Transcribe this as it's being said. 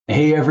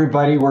Hey,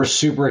 everybody. We're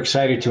super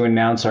excited to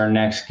announce our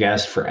next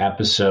guest for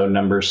episode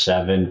number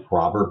 7,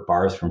 Robert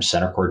Barth from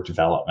CentreCourt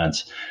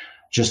Developments.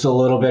 Just a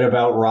little bit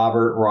about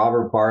Robert.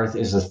 Robert Barth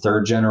is the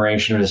third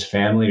generation of his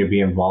family to be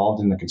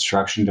involved in the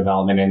construction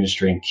development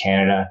industry in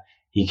Canada.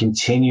 He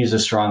continues a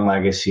strong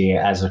legacy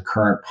as a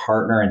current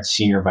partner and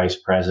senior vice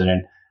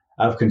president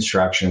of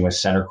construction with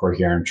CentreCourt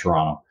here in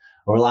Toronto.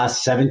 Over the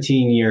last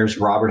 17 years,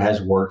 Robert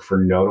has worked for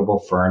notable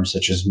firms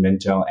such as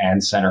Minto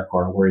and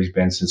CentreCourt, where he's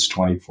been since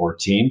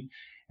 2014.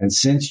 And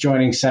since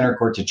joining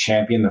CentreCourt to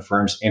champion the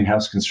firm's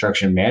in-house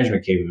construction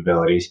management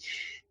capabilities,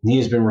 he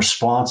has been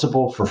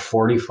responsible for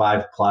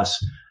 45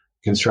 plus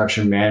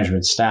construction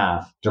management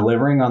staff,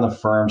 delivering on the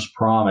firm's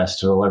promise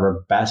to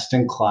deliver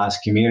best-in-class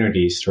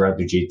communities throughout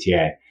the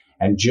GTA.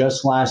 And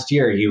just last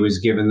year, he was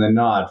given the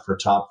nod for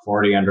top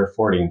 40 under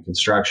 40 in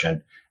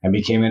construction and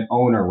became an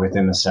owner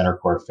within the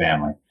CentreCourt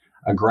family.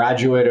 A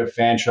graduate of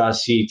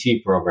Fanshaw's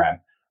CET program,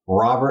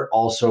 Robert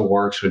also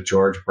works with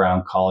George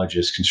Brown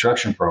College's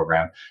construction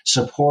program,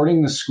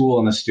 supporting the school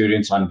and the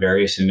students on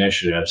various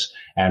initiatives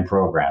and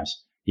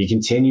programs. He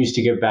continues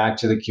to give back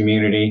to the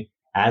community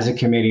as a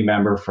committee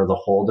member for the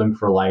Hold 'em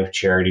for Life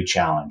Charity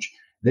Challenge.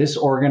 This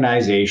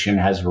organization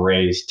has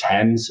raised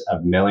tens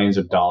of millions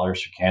of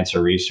dollars for cancer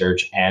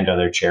research and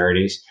other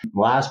charities.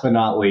 Last but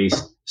not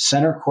least,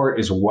 CentreCourt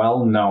is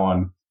well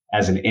known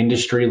as an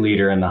industry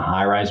leader in the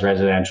high-rise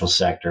residential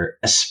sector,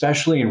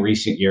 especially in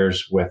recent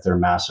years with their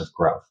massive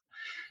growth.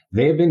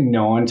 They've been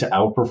known to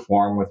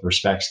outperform with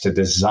respects to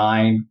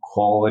design,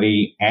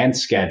 quality, and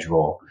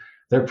schedule.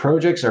 Their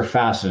projects are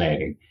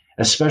fascinating,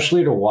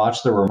 especially to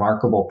watch the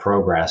remarkable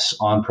progress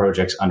on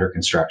projects under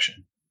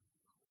construction.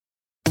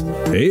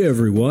 Hey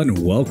everyone,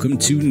 welcome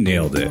to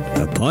Nailed It,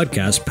 a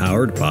podcast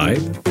powered by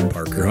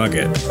Parker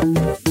Huggett.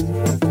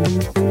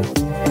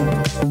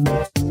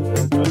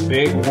 A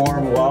big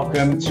warm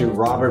welcome to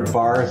Robert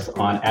Barth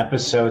on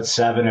episode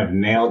 7 of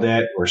Nailed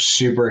It. We're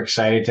super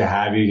excited to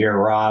have you here,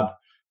 Rob.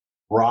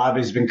 Rob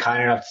has been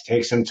kind enough to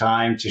take some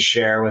time to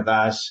share with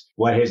us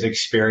what his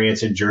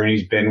experience and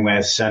journey's been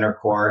with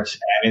CentreCourt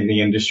and in the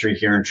industry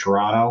here in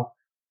Toronto.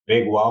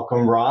 Big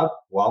welcome, Rob.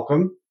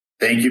 Welcome.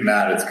 Thank you,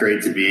 Matt. It's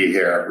great to be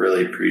here. I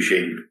really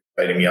appreciate you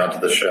inviting me onto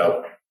the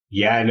show.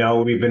 Yeah, I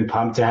know we've been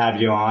pumped to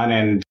have you on,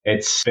 and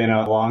it's been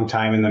a long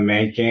time in the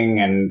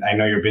making, and I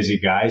know you're a busy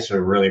guy, so I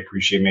really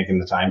appreciate making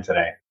the time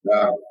today.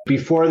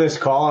 Before this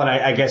call, and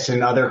I guess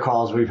in other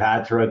calls we've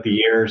had throughout the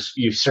years,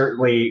 you've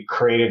certainly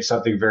created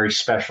something very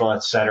special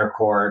at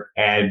CentreCourt.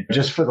 And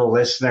just for the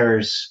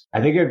listeners,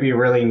 I think it'd be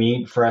really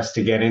neat for us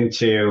to get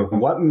into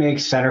what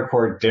makes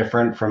CentreCourt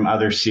different from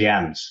other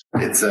CMs.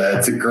 It's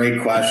a great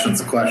question.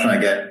 It's a question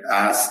I get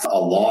asked a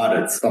lot.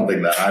 It's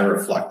something that I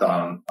reflect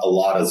on a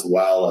lot as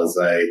well as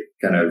I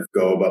kind of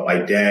go about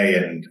my day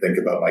and think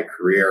about my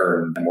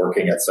career and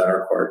working at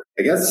CentreCourt.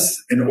 I guess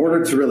in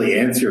order to really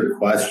answer your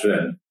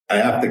question, I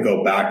have to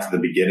go back to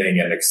the beginning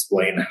and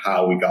explain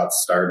how we got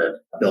started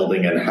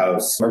building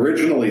in-house.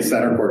 Originally,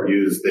 CentreCourt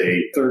used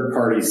a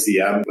third-party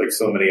CM like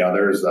so many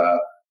others,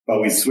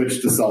 but we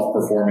switched to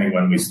self-performing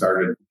when we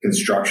started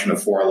construction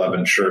of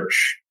 411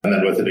 Church. And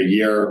then within a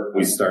year,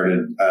 we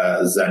started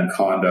Zen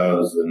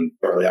Condos. And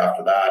shortly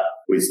after that,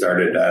 we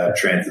started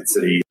Transit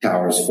City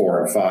Towers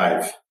 4 and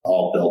 5,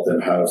 all built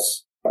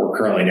in-house. We're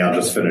currently now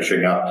just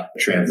finishing up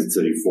Transit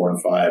City 4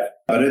 and 5.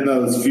 But in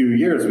those few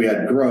years, we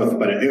had growth,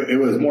 but it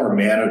was more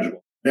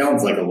manageable.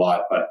 Sounds like a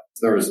lot, but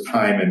there was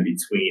time in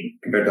between.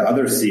 Compared to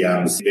other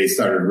CMs, they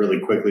started really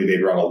quickly.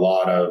 They run a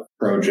lot of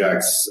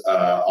projects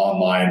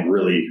online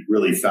really,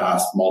 really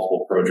fast,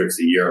 multiple projects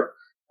a year.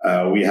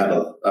 We had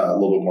a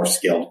little bit more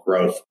scaled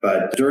growth.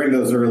 But during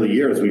those early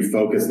years, we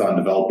focused on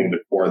developing the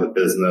core of the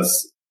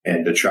business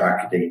and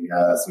attracting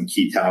some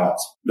key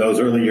talents.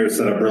 Those early years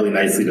set up really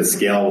nicely to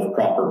scale with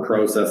proper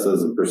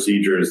processes and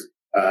procedures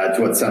to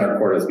what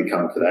CentreCourt has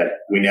become today.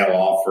 We now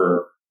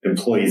offer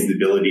employees the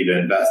ability to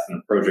invest in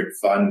a project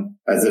fund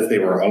as if they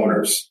were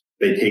owners.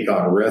 They take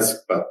on risk,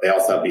 but they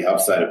also have the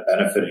upside of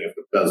benefiting if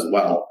it does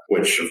well,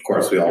 which of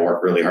course we all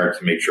work really hard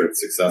to make sure it's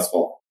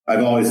successful.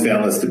 I've always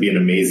found this to be an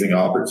amazing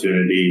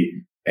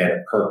opportunity and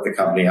a perk the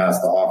company has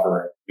to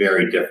offer,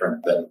 very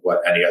different than what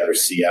any other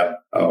CM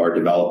or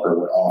developer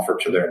would offer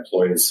to their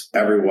employees.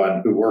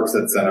 Everyone who works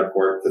at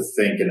CentreCourt to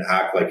think and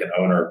act like an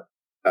owner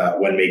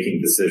when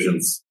making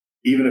decisions,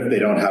 even if they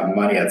don't have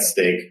money at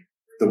stake.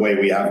 The way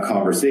we have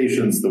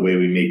conversations, the way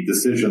we make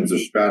decisions or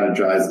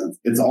strategize,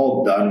 it's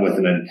all done with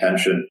an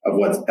intention of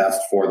what's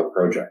best for the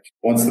project.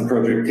 Once the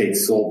project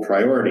takes sole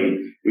priority,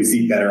 we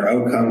see better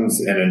outcomes,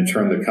 and in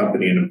turn, the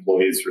company and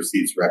employees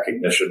receives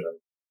recognition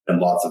and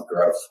lots of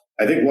growth.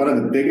 I think one of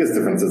the biggest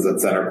differences at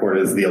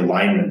CentreCourt is the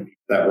alignment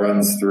that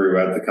runs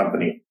throughout the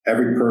company.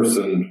 Every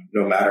person,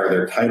 no matter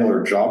their title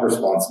or job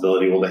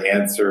responsibility, will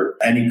answer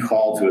any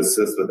call to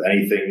assist with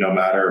anything, no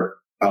matter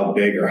how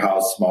big or how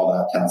small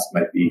that task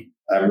might be.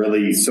 I'm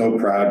really so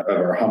proud of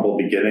our humble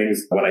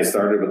beginnings. When I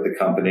started with the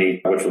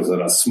company, which was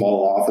in a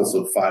small office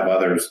with 5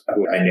 others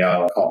who I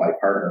now call my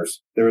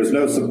partners, there was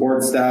no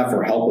support staff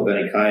or help of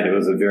any kind. It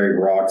was a very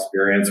raw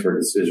experience where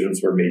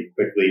decisions were made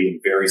quickly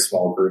in very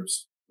small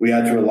groups. We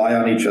had to rely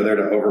on each other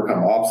to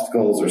overcome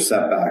obstacles or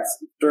setbacks.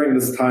 During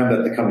this time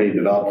that the company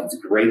developed its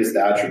greatest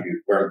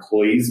attribute, where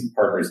employees and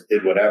partners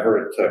did whatever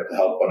it took to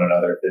help one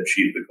another to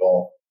achieve the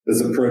goal.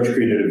 This approach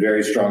created a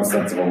very strong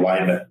sense of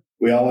alignment.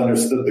 We all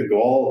understood the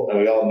goal,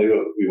 and we all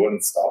knew we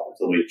wouldn't stop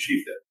until we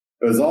achieved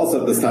it. It was also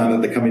at this time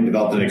that the company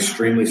developed an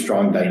extremely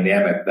strong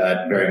dynamic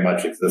that very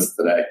much exists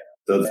today.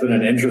 So it's been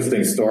an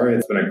interesting story.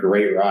 It's been a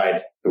great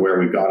ride to where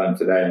we've gotten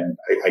today. And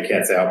I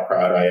can't say how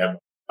proud I am of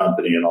the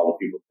company and all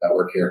the people that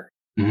work here.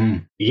 Mm-hmm.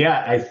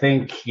 Yeah, I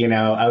think,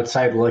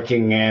 outside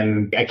looking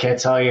in, I can't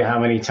tell you how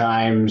many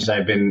times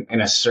I've been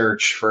in a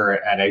search for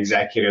an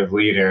executive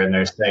leader and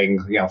they're saying,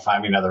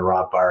 find me another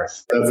Rob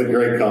Barth. That's a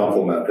great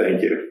compliment.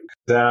 Thank you.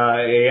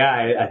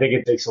 I think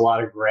it takes a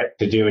lot of grit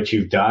to do what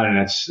you've done. And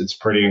it's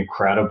pretty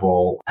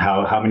incredible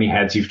how many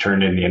heads you've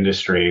turned in the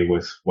industry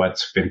with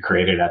what's been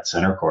created at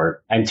CentreCourt.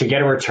 And to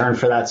get a return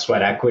for that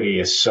sweat equity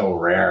is so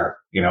rare,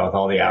 with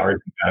all the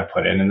hours you've got to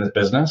put in this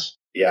business.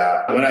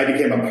 Yeah. When I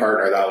became a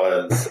partner, that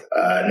was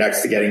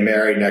next to getting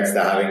married, next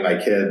to having my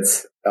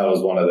kids. That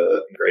was one of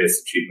the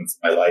greatest achievements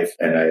of my life.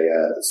 And I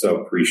so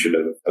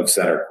appreciative of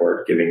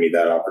CentreCourt giving me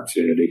that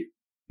opportunity.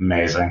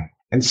 Amazing.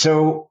 And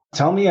so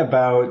tell me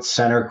about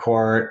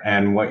CentreCourt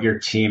and what your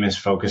team is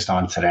focused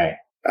on today.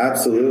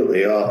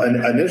 Absolutely. And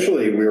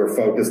initially, we were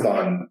focused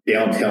on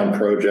downtown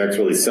projects,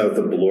 really south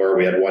of Bloor.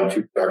 We had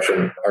 1-2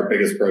 production. Our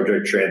biggest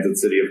project, Transit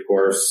City, of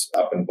course,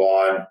 up in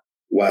Vaughan.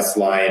 West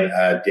Line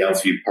at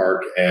Downsview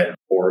Park and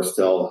Forest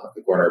Hill at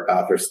the corner of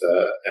Bathurst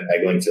and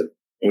Eglinton.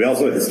 We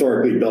also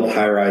historically built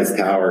high-rise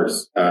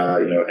towers,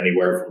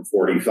 anywhere from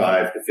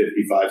 45 to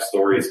 55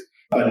 stories.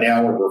 But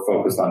now we're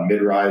focused on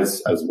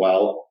mid-rise as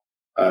well.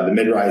 The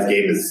mid-rise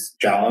game is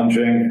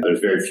challenging. There's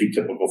very few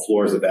typical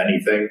floors, if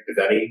any.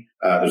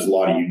 There's a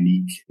lot of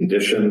unique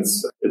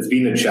conditions. It's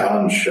been a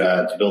challenge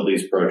to build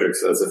these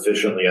projects as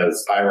efficiently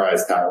as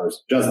high-rise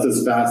towers, just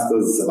as fast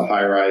as the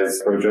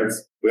high-rise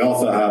projects. We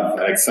also have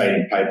an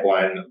exciting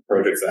pipeline of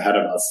projects ahead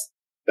of us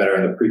that are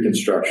in the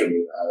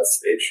pre-construction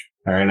stage.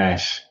 Very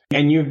nice.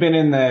 And you've been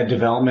in the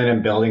development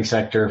and building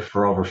sector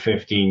for over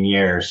 15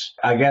 years.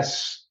 I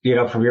guess,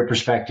 from your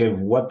perspective,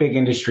 what big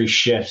industry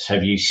shifts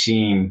have you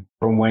seen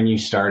from when you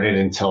started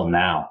until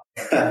now?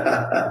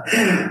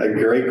 A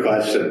great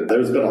question.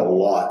 There's been a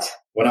lot.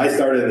 When I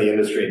started in the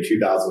industry in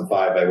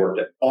 2005, I worked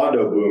at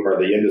condo boom, or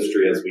the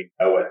industry as we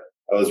know it.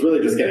 I was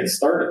really just getting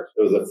started.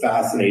 It was a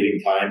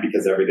fascinating time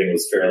because everything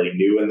was fairly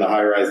new in the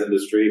high-rise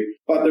industry.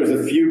 But there's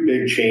a few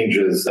big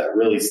changes that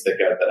really stick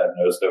out that I've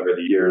noticed over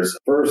the years.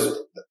 First,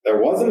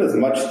 there wasn't as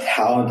much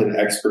talent and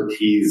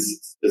expertise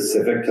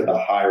specific to the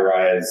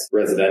high-rise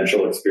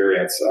residential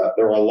experience.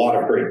 There were a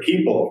lot of great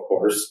people, of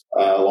course,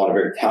 a lot of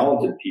very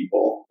talented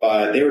people,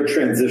 but they were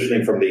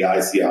transitioning from the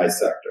ICI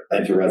sector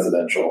into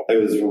residential.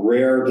 It was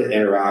rare to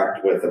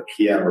interact with a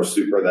PM or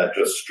super that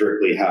just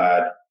strictly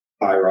had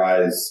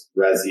high-rise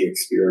resi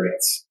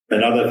experience.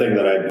 Another thing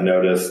that I've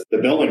noticed, the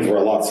buildings were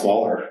a lot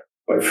smaller,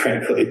 quite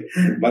frankly.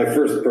 My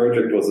first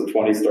project was a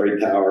 20-story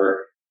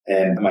tower,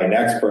 and my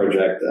next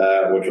project,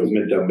 which was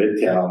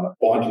Midtown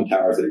Quantum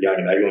Towers at Yonge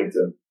and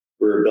Eglinton,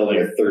 we were building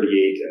a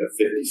 38 and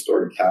a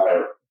 50-story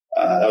tower.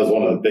 That was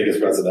one of the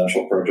biggest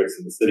residential projects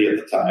in the city at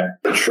the time.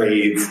 The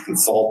trades,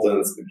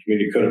 consultants, the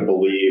community couldn't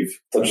believe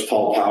such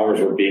tall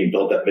towers were being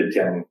built at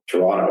Midtown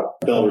Toronto.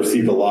 The bill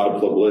received a lot of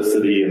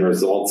publicity and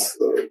results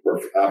were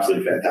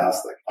absolutely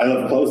fantastic. I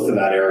live close to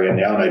that area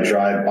now and I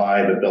drive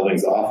by the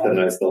buildings often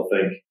and I still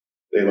think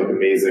they look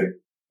amazing.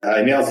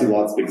 I now see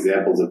lots of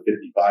examples of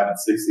 55 and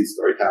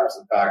 60-story towers.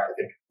 In fact, I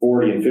think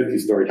 40 and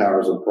 50-story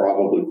towers are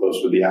probably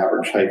close to the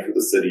average height for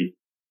the city.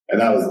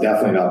 And that was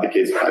definitely not the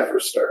case when I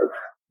first started.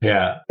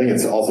 Yeah. I think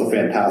it's also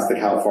fantastic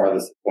how far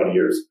this 20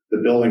 years.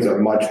 The buildings are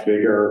much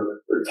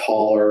bigger, they're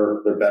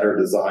taller, they're better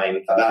designed.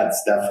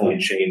 That's definitely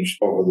changed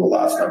over the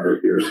last number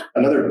of years.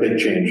 Another big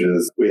change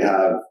is we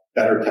have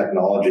better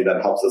technology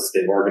that helps us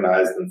stay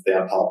organized and stay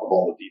on top of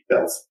all the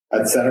details.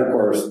 At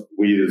CentreCourt,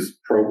 we use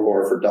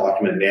CentreCourt for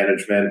document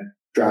management,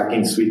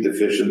 tracking suite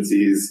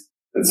deficiencies,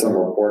 and some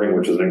reporting,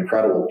 which is an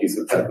incredible piece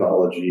of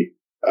technology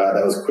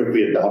that was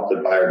quickly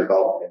adopted by our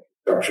development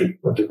and construction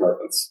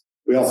departments.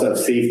 We also have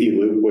Safety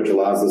Loop, which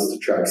allows us to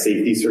track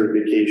safety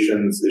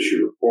certifications,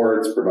 issue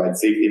reports, provide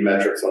safety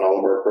metrics on all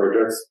of our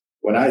projects.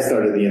 When I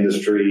started the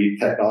industry,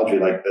 technology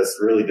like this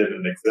really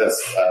didn't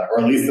exist,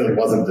 or at least it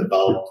wasn't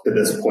developed to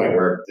this point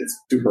where it's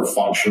super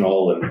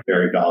functional and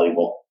very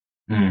valuable.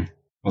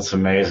 That's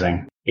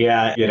amazing.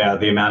 Yeah,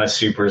 the amount of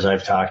supers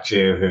I've talked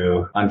to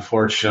who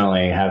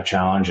unfortunately have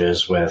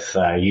challenges with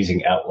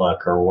using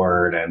Outlook or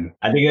Word. And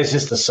I think it's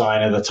just a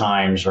sign of the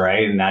times,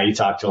 right? And now you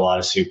talk to a lot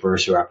of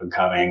supers who are up and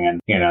coming and,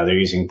 they're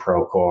using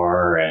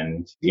Procore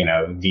and,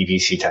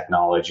 VBC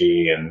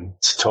technology, and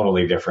it's a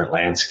totally different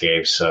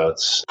landscape. So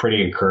it's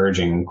pretty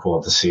encouraging and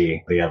cool to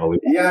see the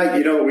evolution. Yeah,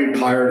 we've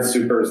hired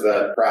supers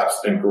that perhaps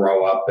didn't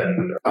grow up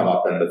and come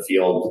up in the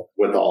field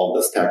with all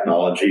this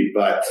technology.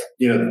 But,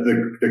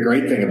 the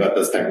great thing about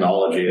this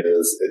technology technology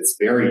is it's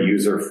very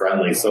user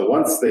friendly. So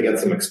once they get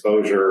some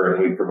exposure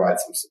and we provide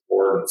some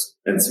support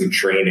and some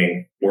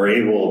training, we're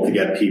able to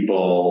get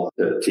people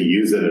to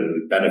use it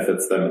and it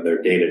benefits them in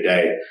their day to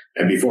day.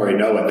 And before you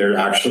know it, they're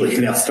actually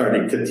now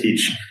starting to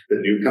teach the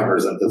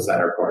newcomers into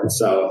CentreCourt.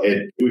 So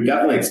we've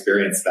definitely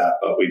experienced that,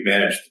 but we've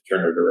managed to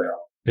turn it around.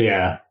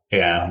 Yeah.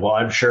 Yeah. Well,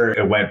 I'm sure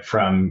it went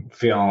from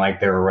feeling like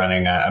they were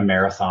running a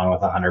marathon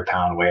with a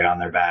 100-pound weight on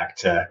their back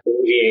to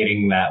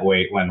alleviating that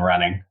weight when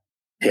running.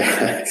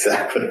 Yeah,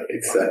 exactly.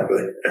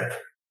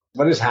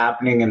 What is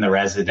happening in the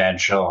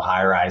residential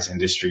high-rise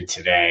industry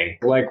today?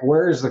 Like,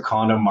 where is the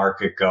condo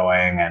market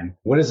going and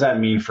what does that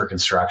mean for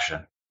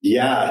construction?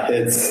 Yeah,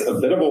 it's a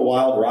bit of a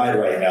wild ride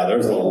right now.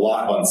 There's a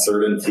lot of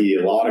uncertainty,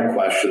 a lot of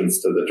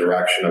questions to the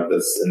direction of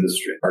this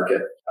industry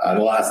market. In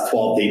the last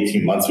 12 to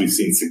 18 months, we've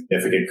seen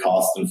significant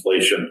cost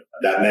inflation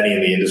that many in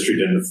the industry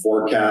didn't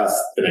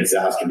forecast, been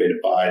exacerbated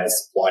by the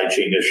supply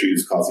chain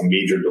issues causing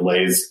major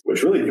delays,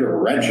 which really threw a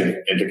wrench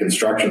into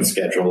construction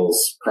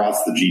schedules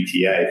across the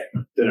GTA.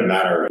 Didn't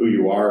matter who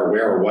you are,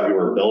 where or what you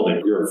were building,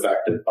 you were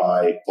affected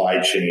by supply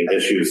chain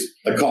issues.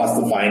 The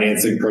cost of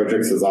financing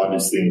projects has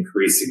obviously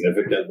increased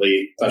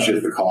significantly, especially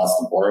as the cost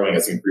of borrowing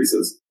has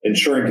increases.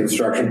 Ensuring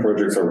construction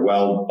projects are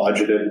well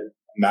budgeted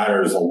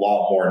matters a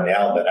lot more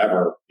now than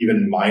ever.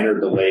 Even minor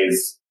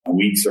delays,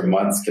 weeks or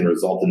months, can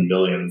result in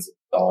millions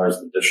of dollars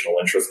of additional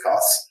interest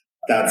costs.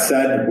 That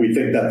said, we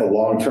think that the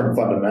long-term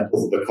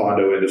fundamentals of the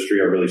condo industry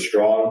are really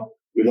strong.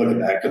 We look at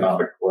the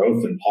economic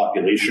growth and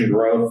population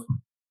growth,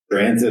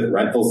 transit,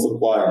 rental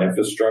supply, and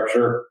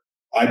infrastructure.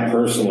 I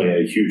personally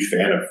am a huge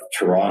fan of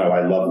Toronto.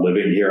 I love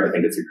living here. I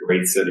think it's a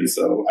great city.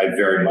 So I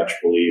very much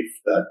believe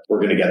that we're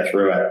going to get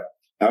through it.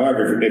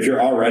 However, if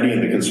you're already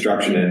in the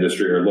construction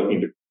industry or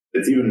looking to,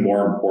 it's even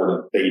more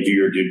important that you do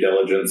your due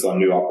diligence on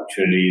new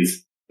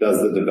opportunities.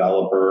 Does the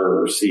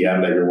developer or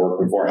CM that you're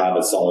working for have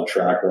a solid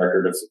track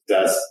record of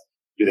success?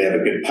 Do they have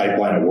a good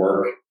pipeline of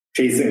work?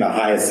 Chasing the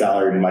highest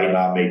salary might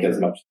not make as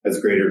much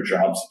as greater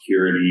job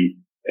security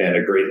and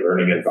a great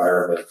learning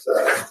environment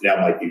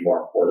now might be more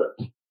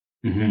important.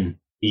 Mm-hmm.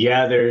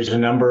 Yeah, there's a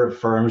number of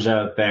firms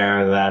out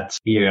there that,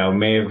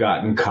 may have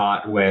gotten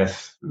caught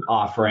with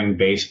offering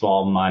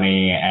baseball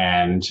money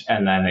and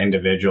then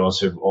individuals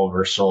who've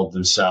oversold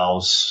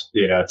themselves,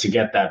 to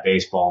get that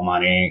baseball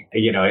money,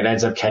 it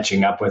ends up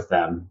catching up with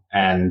them.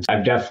 And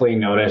I've definitely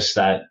noticed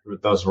that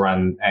those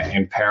run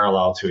in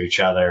parallel to each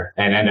other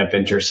and end up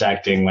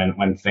intersecting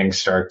when things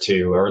start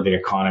to, or the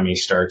economy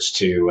starts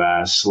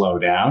to slow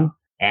down.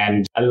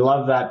 And I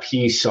love that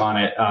piece on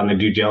the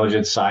due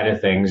diligence side of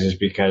things, is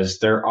because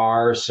there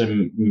are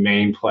some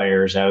main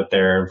players out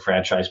there,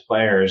 franchise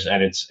players,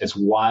 and it's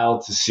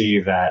wild to see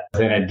that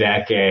within a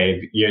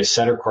decade,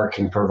 CentreCourt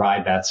can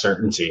provide that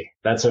certainty.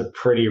 That's a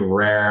pretty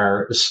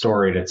rare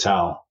story to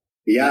tell.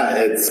 Yeah,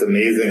 it's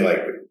amazing.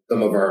 Like,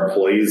 some of our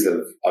employees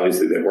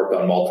they've worked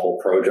on multiple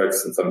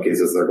projects. In some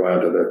cases, they're going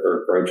on to their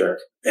third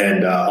project.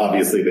 And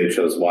obviously, they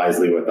chose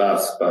wisely with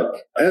us. But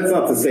that's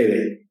not to say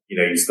that,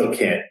 you still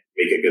can't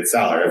make a good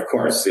salary. Of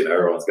course,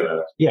 everyone's going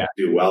to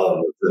do well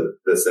in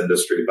this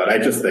industry. But I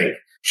just think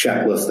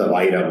checklist of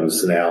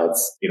items now,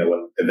 it's,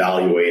 when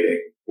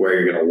evaluating where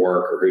you're going to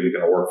work or who you're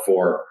going to work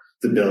for,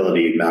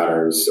 stability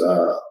matters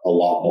a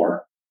lot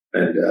more.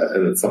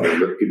 And it's something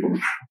that people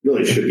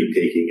really should be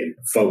taking and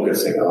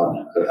focusing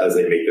on as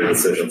they make their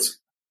decisions.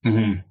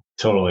 Mm-hmm.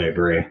 Totally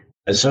agree.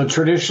 So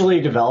traditionally,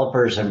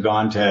 developers have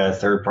gone to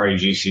third-party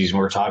GCs, and we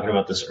were talking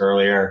about this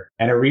earlier.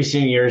 And in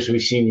recent years,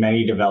 we've seen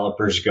many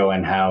developers go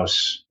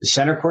in-house.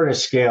 CentreCourt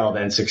has scaled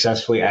and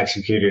successfully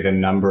executed a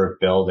number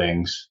of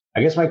buildings.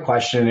 I guess my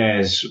question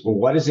is,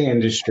 what is the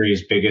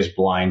industry's biggest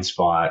blind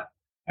spot,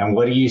 and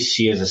what do you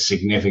see as a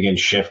significant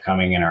shift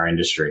coming in our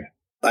industry?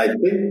 I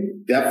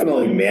think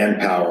definitely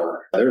manpower.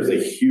 There's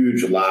a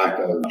huge lack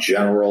of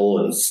general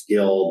and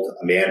skilled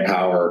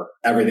manpower,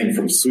 everything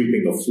from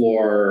sweeping the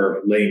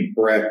floor, laying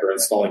brick, or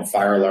installing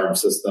fire alarm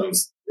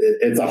systems.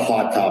 It's a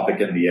hot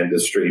topic in the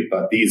industry,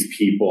 but these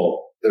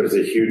people, there's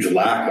a huge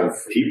lack of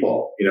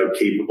people,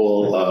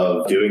 capable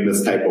of doing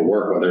this type of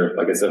work, whether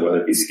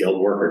it be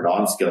skilled work or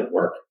non-skilled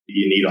work.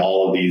 You need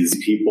all of these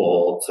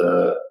people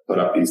to put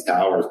up these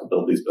towers, to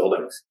build these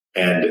buildings.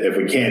 And if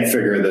we can't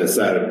figure this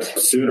out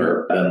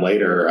sooner than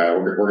later,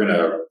 we're going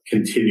to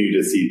continue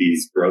to see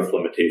these growth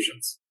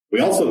limitations.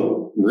 We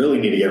also really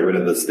need to get rid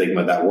of the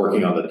stigma that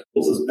working on the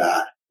tools is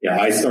bad.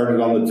 I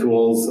started on the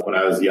tools when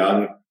I was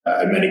young. I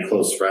had many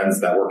close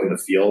friends that work in the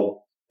field.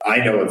 I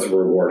know it's a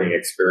rewarding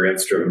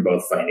experience, driven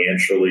both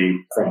financially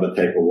from the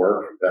type of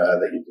work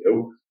that you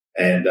do,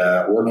 and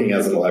working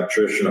as an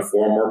electrician, a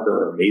form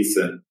worker, or a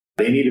mason.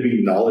 They need to be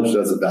acknowledged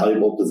as a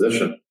valuable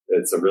position.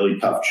 It's a really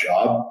tough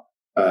job.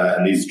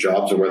 And these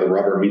jobs are where the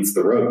rubber meets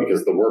the road,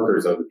 because the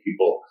workers are the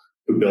people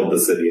who build the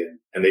city,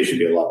 and they should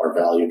be a lot more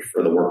valued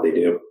for the work they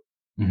do.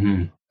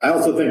 Mm-hmm. I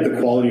also think the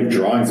quality of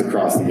drawings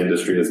across the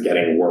industry is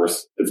getting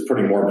worse. It's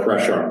putting more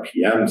pressure on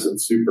PMs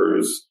and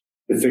supers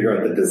to figure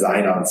out the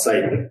design on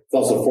site. It's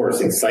also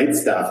forcing site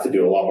staff to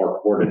do a lot more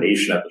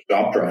coordination at the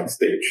shop drawing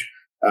stage.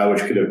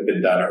 which could have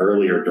been done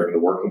earlier during the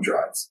working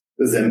drawings.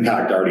 This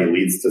impact already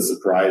leads to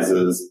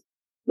surprises,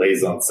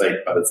 delays on site,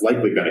 but it's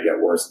likely going to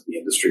get worse if the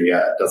industry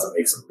doesn't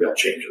make some real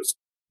changes.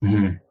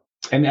 Mm-hmm.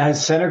 And has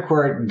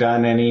CentreCourt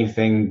done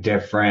anything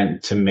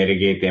different to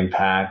mitigate the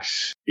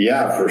impacts?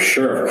 Yeah, for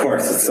sure. Of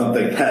course, it's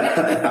something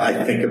that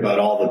I think about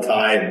all the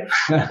time.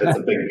 It's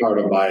a big part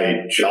of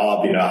my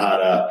job, how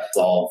to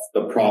solve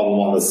the problem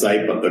on the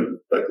site, but the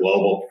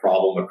global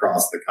problem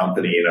across the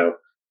company,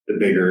 the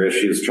bigger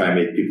issues, try and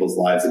make people's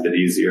lives a bit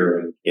easier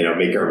and,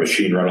 make our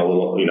machine run a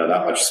little,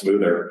 that much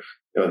smoother.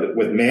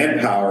 With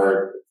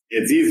manpower,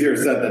 it's easier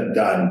said than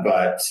done,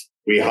 but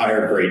we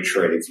hire great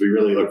trades. We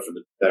really look for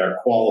that are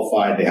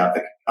qualified. They have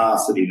the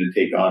capacity to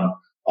take on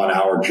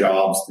our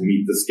jobs to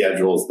meet the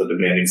schedules, the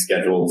demanding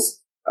schedules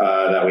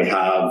that we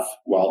have,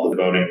 while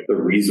devoting the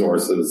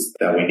resources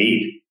that we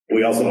need.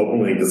 We also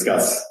openly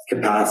discuss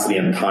capacity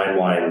and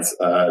timelines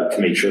to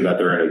make sure that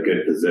they're in a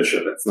good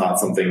position. It's not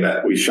something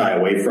that we shy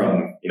away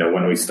from.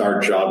 When we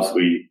start jobs,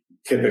 we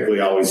typically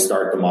always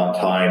start them on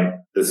time.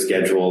 The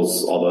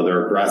schedules, although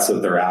they're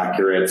aggressive, they're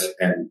accurate.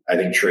 And I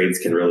think trades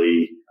can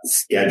really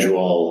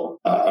schedule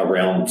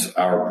around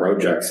our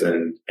projects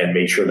and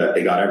make sure that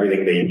they got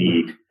everything they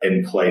need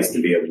in place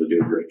to be able to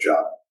do a great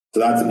job. So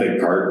that's a big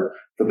part.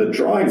 For the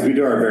drawings, we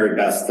do our very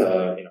best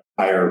to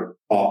hire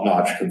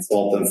top-notch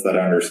consultants that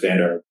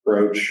understand our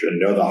approach and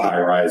know the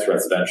high-rise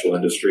residential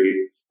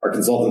industry. Our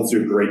consultants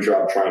do a great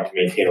job trying to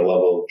maintain a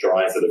level of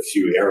drawings at a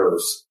few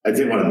errors. I'd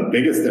say one of the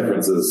biggest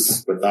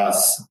differences with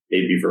us,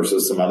 maybe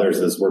versus some others,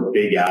 is we're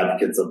big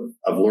advocates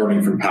of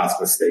learning from past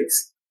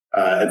mistakes.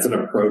 It's an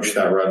approach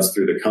that runs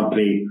through the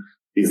company.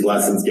 These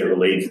lessons get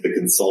relayed to the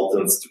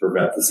consultants to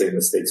prevent the same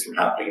mistakes from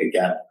happening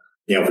again.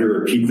 If we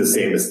repeat the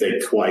same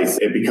mistake twice,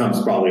 it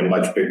becomes probably a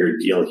much bigger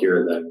deal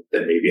here than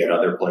maybe at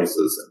other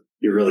places. And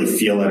you really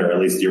feel it, or at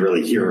least you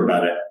really hear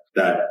about it,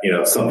 that,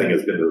 something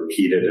has been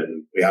repeated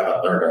and we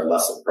haven't learned our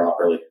lesson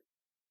properly.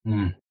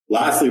 Mm.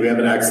 Lastly, we have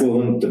an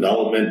excellent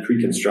development,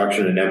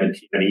 pre-construction, and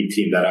M&E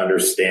team that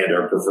understand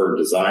our preferred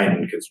design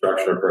and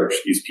construction approach.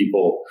 These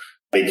people,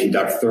 they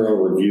conduct thorough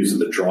reviews of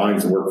the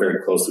drawings and work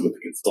very closely with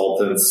the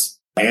consultants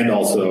and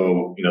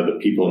also, the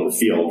people in the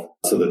field.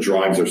 So the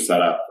drawings are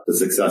set up to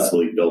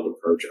successfully build a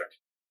project.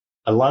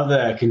 I love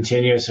the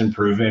continuous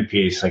improvement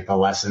piece, like the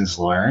lessons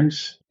learned.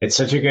 It's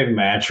such a good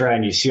mantra,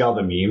 and you see all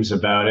the memes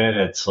about it.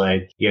 It's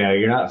like,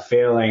 you're not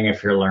failing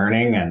if you're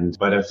learning.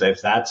 But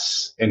if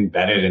that's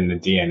embedded in the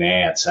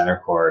DNA at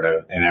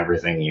CentreCourt and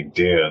everything you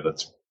do,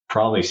 that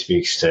probably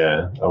speaks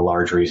to a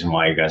large reason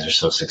why you guys are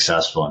so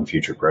successful in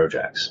future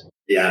projects.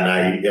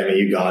 Yeah,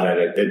 you got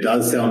it. It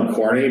does sound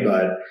corny,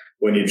 but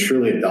when you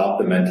truly adopt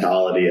the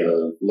mentality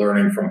of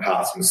learning from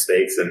past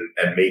mistakes and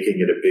making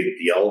it a big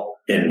deal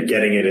and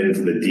getting it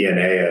into the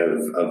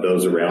DNA of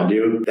those around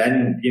you,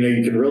 then,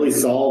 you can really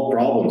solve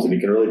problems and you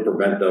can really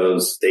prevent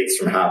those mistakes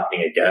from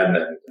happening again.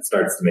 And it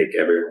starts to make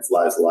everyone's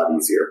lives a lot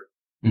easier.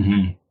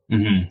 Mm-hmm.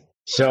 Mm-hmm.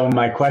 So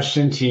my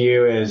question to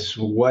you is,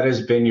 what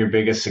has been your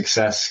biggest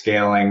success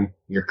scaling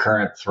your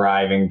current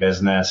thriving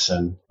business?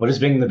 And what has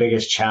been the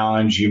biggest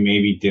challenge you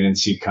maybe didn't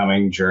see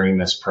coming during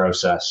this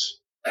process?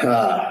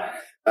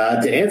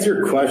 To answer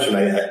your question,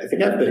 I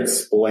think I have to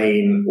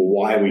explain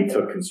why we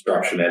took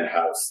construction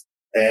in-house.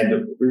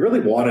 And we really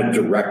wanted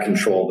direct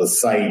control of the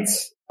site,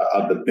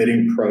 of the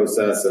bidding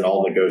process and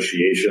all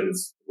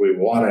negotiations. We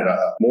wanted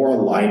more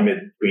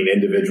alignment between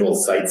individual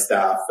site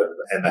staff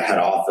and the head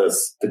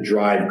office to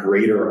drive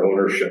greater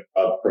ownership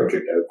of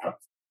project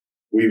outcomes.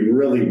 We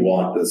really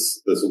want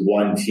this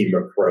one team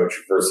approach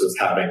versus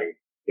having,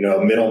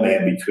 a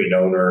middleman between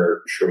owner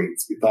and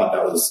trades. We thought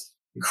that was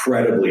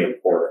incredibly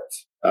important.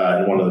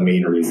 And one of the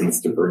main reasons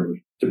to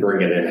bring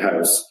it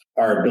in-house.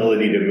 Our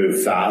ability to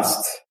move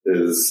fast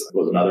was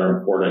another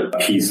important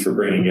piece for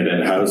bringing it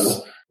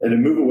in-house, and to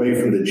move away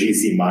from the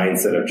GC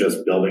mindset of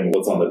just building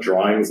what's on the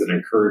drawings and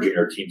encouraging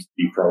our teams to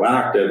be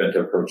proactive and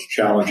to approach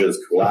challenges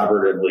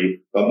collaboratively,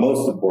 but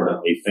most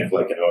importantly, think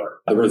like an owner.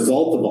 The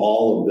result of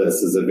all of this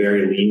is a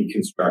very lean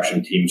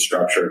construction team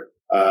structure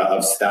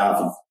of staff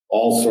of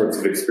all sorts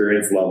of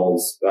experience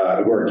levels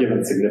who are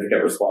given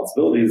significant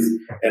responsibilities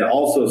and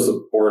also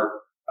support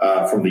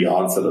from the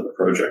onset of the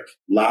project.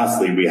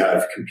 Lastly, we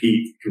have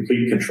complete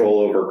control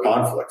over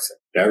conflicts.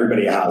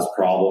 Everybody has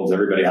problems.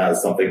 Everybody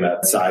has something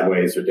that's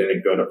sideways or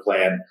didn't go to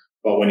plan.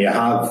 But when you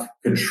have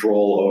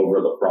control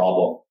over the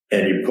problem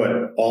and you put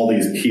all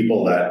these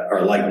people that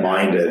are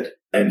like-minded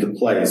into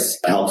place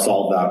to help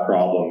solve that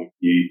problem,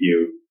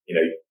 you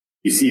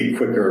see a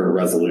quicker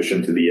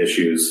resolution to the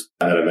issues,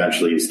 and then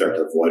eventually you start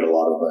to avoid a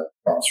lot of the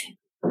problems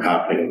from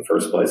happening in the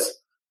first place.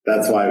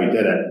 That's why we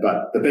did it.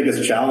 But the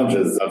biggest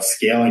challenges of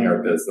scaling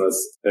our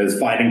business is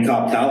finding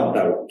top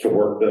talent to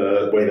work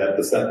the way that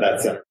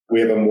that's in. We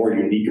have a more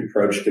unique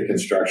approach to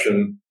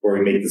construction where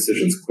we make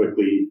decisions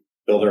quickly,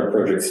 build our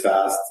projects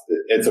fast.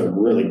 It's a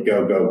really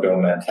go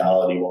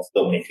mentality while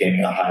still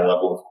maintaining a high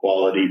level of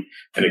quality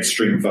and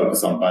extreme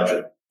focus on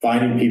budget.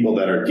 Finding people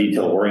that are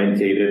detail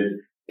orientated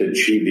to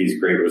achieve these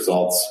great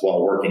results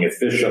while working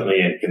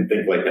efficiently and can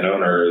think like an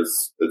owner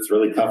it's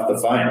really tough to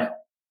find.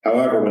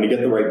 However, when you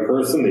get the right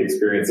person, the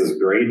experience is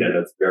great and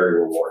it's very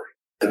rewarding.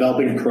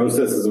 Developing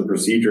processes and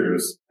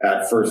procedures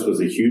at first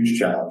was a huge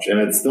challenge, and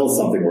it's still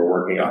something we're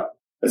working on.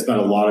 I spent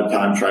a lot of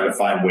time trying to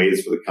find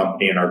ways for the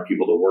company and our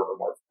people to work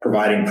more,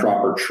 providing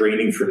proper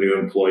training for new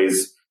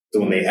employees.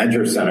 So when they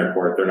enter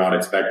CentreCourt, they're not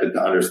expected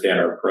to understand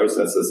our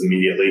processes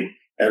immediately.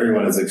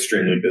 Everyone is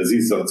extremely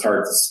busy, so it's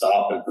hard to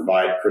stop and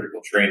provide critical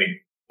training.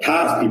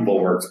 Past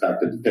people were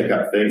expected to pick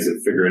up things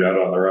and figure it out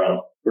on their own.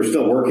 We're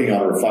still working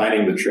on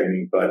refining the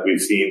training, but we've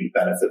seen the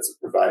benefits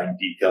of providing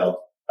detailed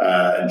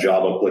and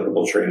job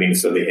applicable training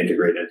so they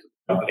integrate into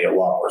the company a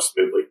lot more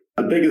smoothly.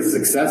 The biggest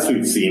success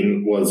we've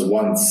seen was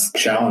once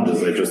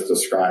challenges I just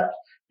described.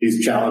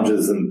 These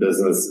challenges in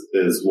business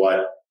is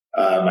what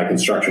my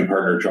construction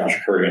partner, Josh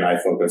Curry, and I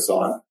focus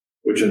on,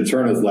 which in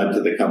turn has led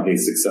to the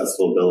company's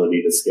successful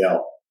ability to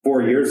scale.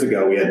 4 years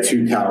ago, we had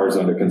 2 towers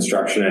under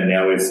construction, and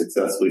now we've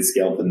successfully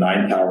scaled to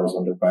 9 towers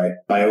under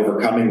by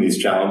overcoming these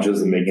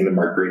challenges and making them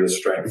our greatest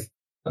strength.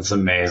 That's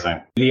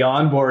amazing. The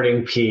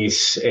onboarding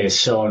piece is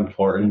so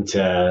important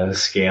to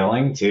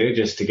scaling too,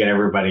 just to get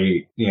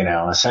everybody,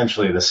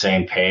 essentially the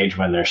same page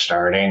when they're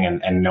starting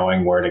and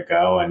knowing where to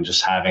go, and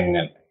just having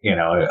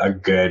a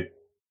good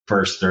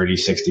first 30,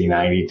 60,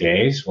 90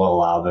 days will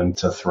allow them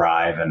to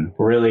thrive and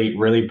really,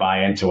 really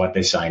buy into what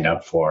they signed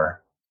up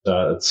for.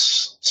 So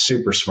it's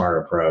super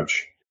smart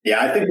approach.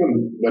 Yeah, I think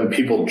when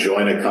people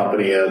join a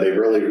company, they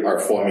really are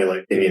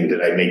formulating,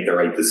 did I make the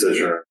right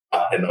decision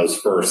in those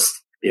first,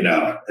 in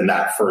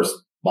that first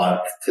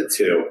month to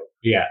 2?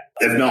 Yeah.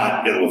 If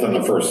not, within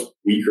the first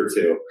week or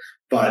 2.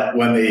 But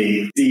when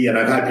they see, and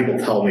I've had people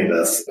tell me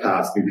this,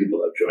 past few people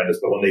that have joined us,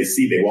 but when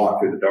they walk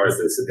through the doors,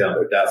 they sit down at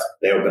their desk,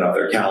 they open up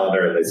their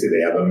calendar and they see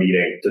they have a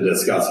meeting to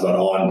discuss about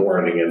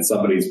onboarding, and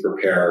somebody's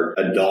prepared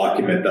a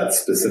document that's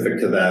specific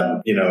to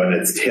them, and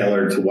it's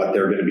tailored to what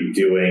they're going to be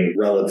doing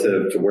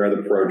relative to where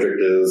the project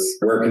is,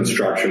 where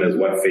construction is,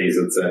 what phase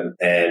it's in.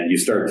 And you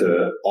start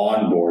to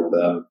onboard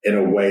them in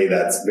a way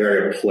that's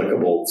very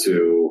applicable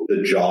to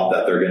the job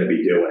that they're going to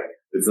be doing.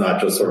 It's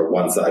not just sort of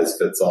one size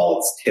fits all.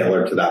 It's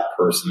tailored to that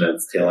person and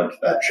it's tailored to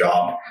that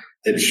job.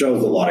 It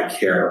shows a lot of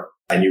care,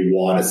 and you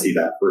want to see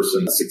that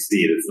person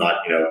succeed. It's not,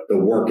 the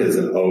work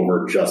isn't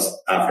over just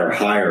after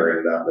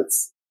hiring them.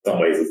 It's in some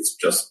ways it's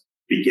just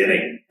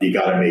beginning. You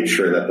got to make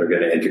sure that they're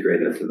going to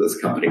integrate into this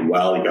company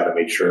well. You got to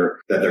make sure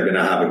that they're going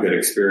to have a good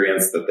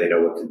experience, that they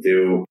know what to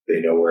do.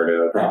 They know where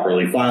to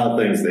properly file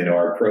things. They know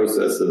our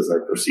processes,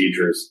 our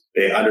procedures.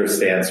 They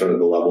understand sort of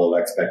the level of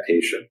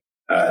expectation,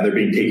 and they're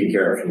being taken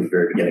care of from the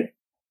very beginning.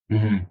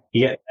 Mm-hmm.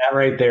 Yeah, that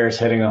right there is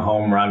hitting a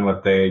home run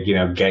with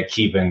the, get,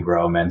 keep, and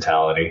grow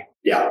mentality.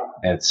 Yeah.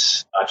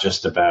 It's not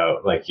just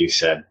about, like you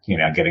said,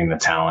 getting the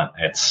talent.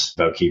 It's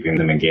about keeping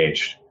them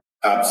engaged.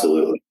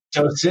 Absolutely.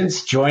 So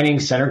since joining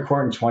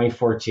CentreCourt in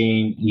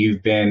 2014,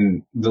 you've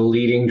been the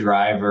leading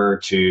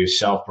driver to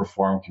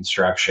self-perform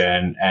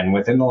construction, and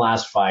within the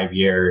last 5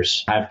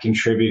 years have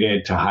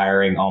contributed to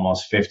hiring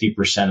almost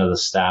 50% of the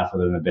staff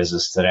within the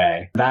business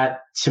today.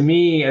 That, to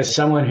me, as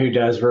someone who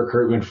does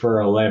recruitment for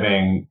a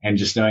living and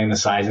just knowing the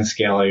size and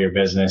scale of your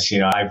business,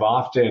 I've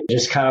often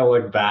just kind of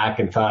looked back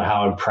and thought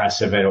how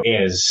impressive it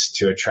is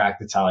to attract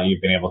the talent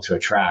you've been able to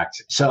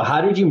attract. So how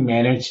did you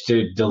manage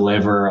to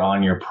deliver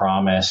on your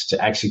promise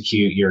to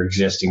execute your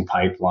existing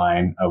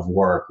pipeline of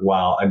work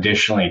while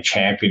additionally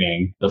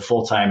championing the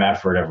full-time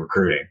effort of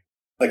recruiting?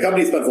 The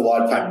company spends a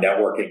lot of time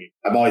networking.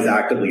 I'm always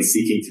actively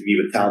seeking to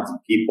meet with talented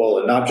people,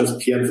 and not just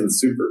PMs and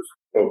supers.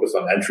 Focus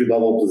on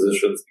entry-level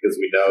positions because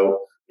we know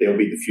they'll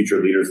be the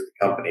future leaders of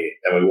the company,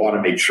 and we want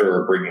to make sure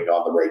we're bringing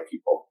on the right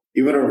people.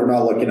 Even if we're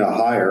not looking to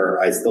hire,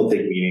 I still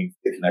take meetings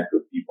to connect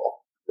with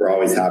people. We're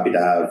always happy to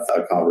have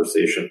a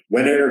conversation.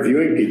 When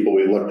interviewing people,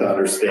 we look to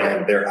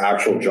understand their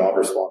actual job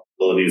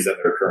responsibilities at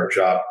their current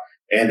job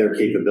and their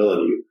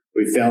capability.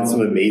 We found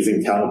some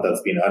amazing talent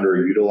that's been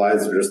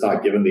underutilized or just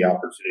not given the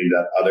opportunity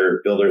that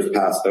other builders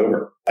passed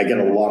over. I get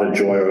a lot of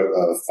joy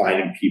of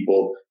finding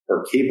people who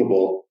are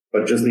capable,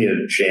 but just need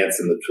a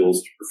chance and the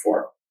tools to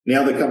perform.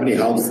 Now the company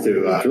helps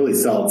to really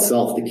sell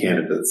itself to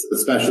candidates,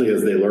 especially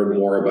as they learn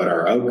more about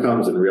our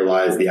outcomes and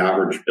realize the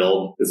average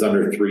build is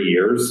under 3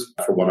 years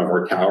for one of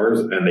our towers,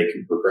 and they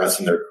can progress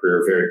in their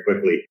career very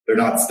quickly. They're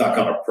not stuck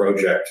on a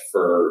project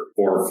for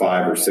 4 or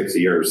 5 or 6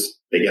 years.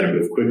 They get to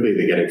move quickly.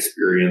 They get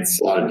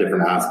experience, a lot of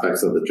different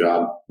aspects of the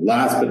job.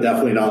 Last but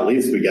definitely not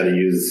least, we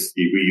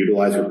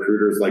utilize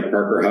recruiters like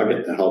Parker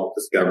Huggett to help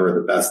discover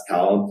the best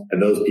talent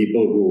and those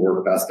people who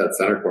work best at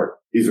CentreCourt.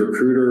 These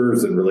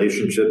recruiters and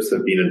relationships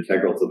have been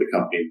integral to the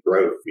company's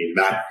growth. I mean,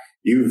 Matt,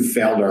 you've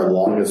found our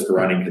longest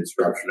running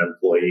construction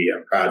employee.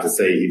 I'm proud to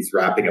say he's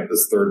wrapping up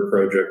his 3rd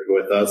project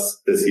with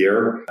us this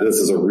year. This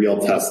is a real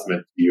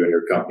testament to you and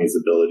your company's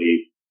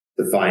ability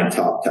to find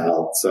top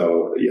talent.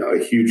 So,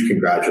 a huge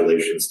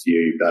congratulations to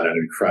you. You've done an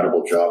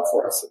incredible job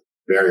for us.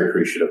 Very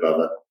appreciative of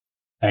it.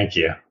 Thank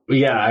you.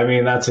 Yeah, I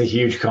mean, that's a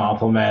huge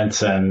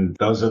compliment. And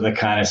those are the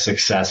kind of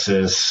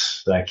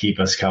successes that keep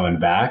us coming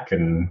back.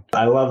 And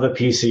I love the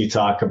piece that you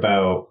talk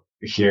about,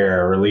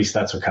 here, or at least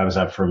that's what comes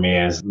up for me,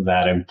 is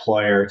that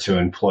employer to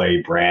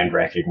employee brand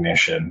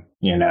recognition.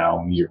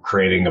 You're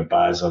creating a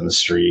buzz on the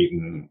street,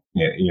 and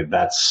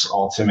that's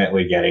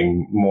ultimately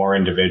getting more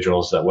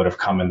individuals that would have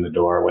come in the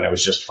door when it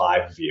was just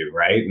 5 of you,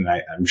 right? And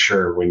I'm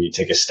sure when you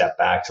take a step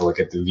back to look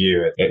at the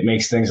view, it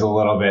makes things a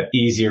little bit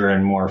easier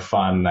and more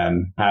fun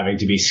than having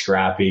to be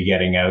scrappy,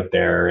 getting out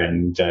there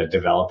and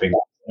developing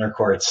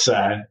CentreCourt's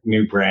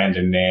new brand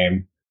and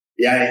name.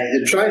 Yeah,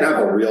 you try and have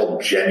a real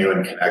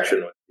genuine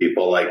connection with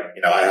people. I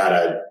had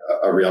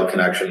a real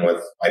connection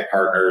with my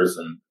partners,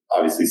 and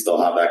obviously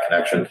still have that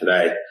connection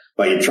today.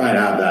 But you try and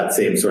have that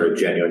same sort of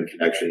genuine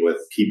connection with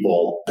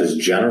people just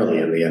generally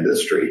in the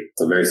industry.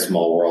 It's a very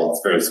small world.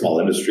 It's a very small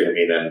industry.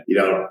 And you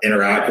don't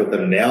interact with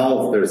them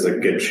now, there's a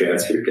good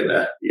chance you're going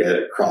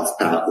to cross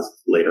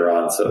paths later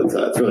on. So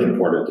it's really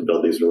important to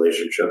build these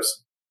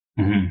relationships.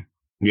 Mm-hmm.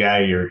 Yeah,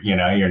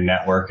 your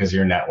network is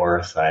your net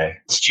worth.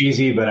 It's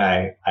cheesy, but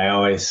I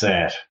always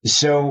say it.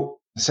 So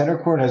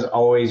CentreCourt has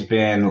always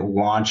been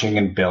launching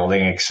and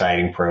building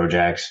exciting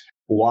projects.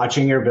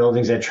 Watching your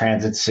buildings at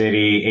Transit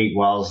City, 8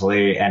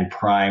 Wellesley, and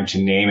Prime,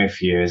 to name a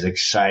few, is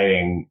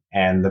exciting,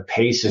 and the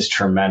pace is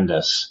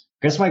tremendous.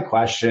 I guess my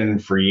question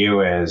for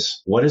you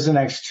is, what does the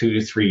next 2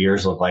 to 3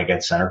 years look like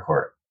at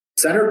CentreCourt?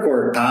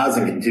 CentreCourt has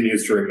and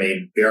continues to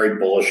remain very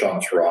bullish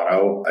on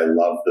Toronto. I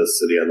love this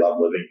city. I love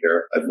living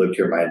here. I've lived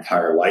here my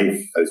entire life.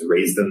 I was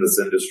raised in this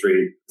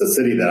industry. It's a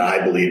city that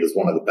I believe is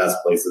one of the best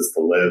places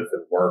to live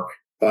and work.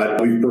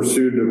 But we've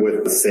pursued it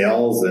with the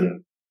sales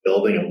and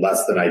building in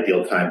less than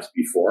ideal times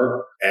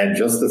before. And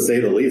just to say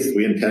the least,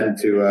 we intend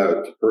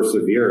to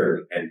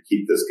persevere and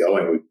keep this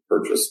going. We've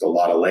purchased a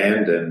lot of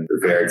land, and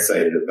we're very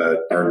excited about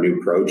our new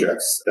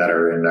projects that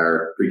are in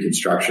our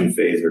pre-construction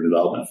phase or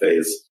development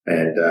phase.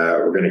 And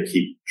we're going to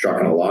keep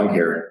trucking along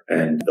here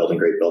and building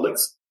great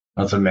buildings.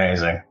 That's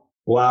amazing.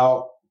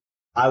 Well,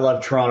 I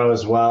love Toronto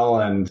as well,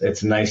 and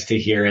it's nice to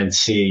hear and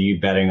see you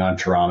betting on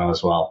Toronto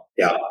as well.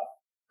 Yeah,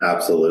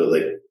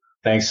 absolutely.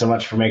 Thanks so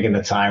much for making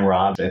the time,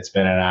 Rob. It's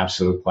been an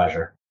absolute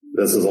pleasure.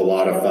 This is a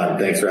lot of fun.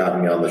 Thanks for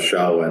having me on the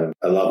show. And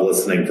I love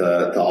listening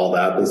to all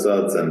the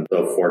episodes, and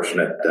so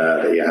fortunate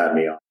that you had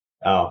me on.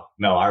 Oh,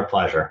 no, our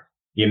pleasure.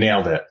 You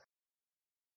nailed it.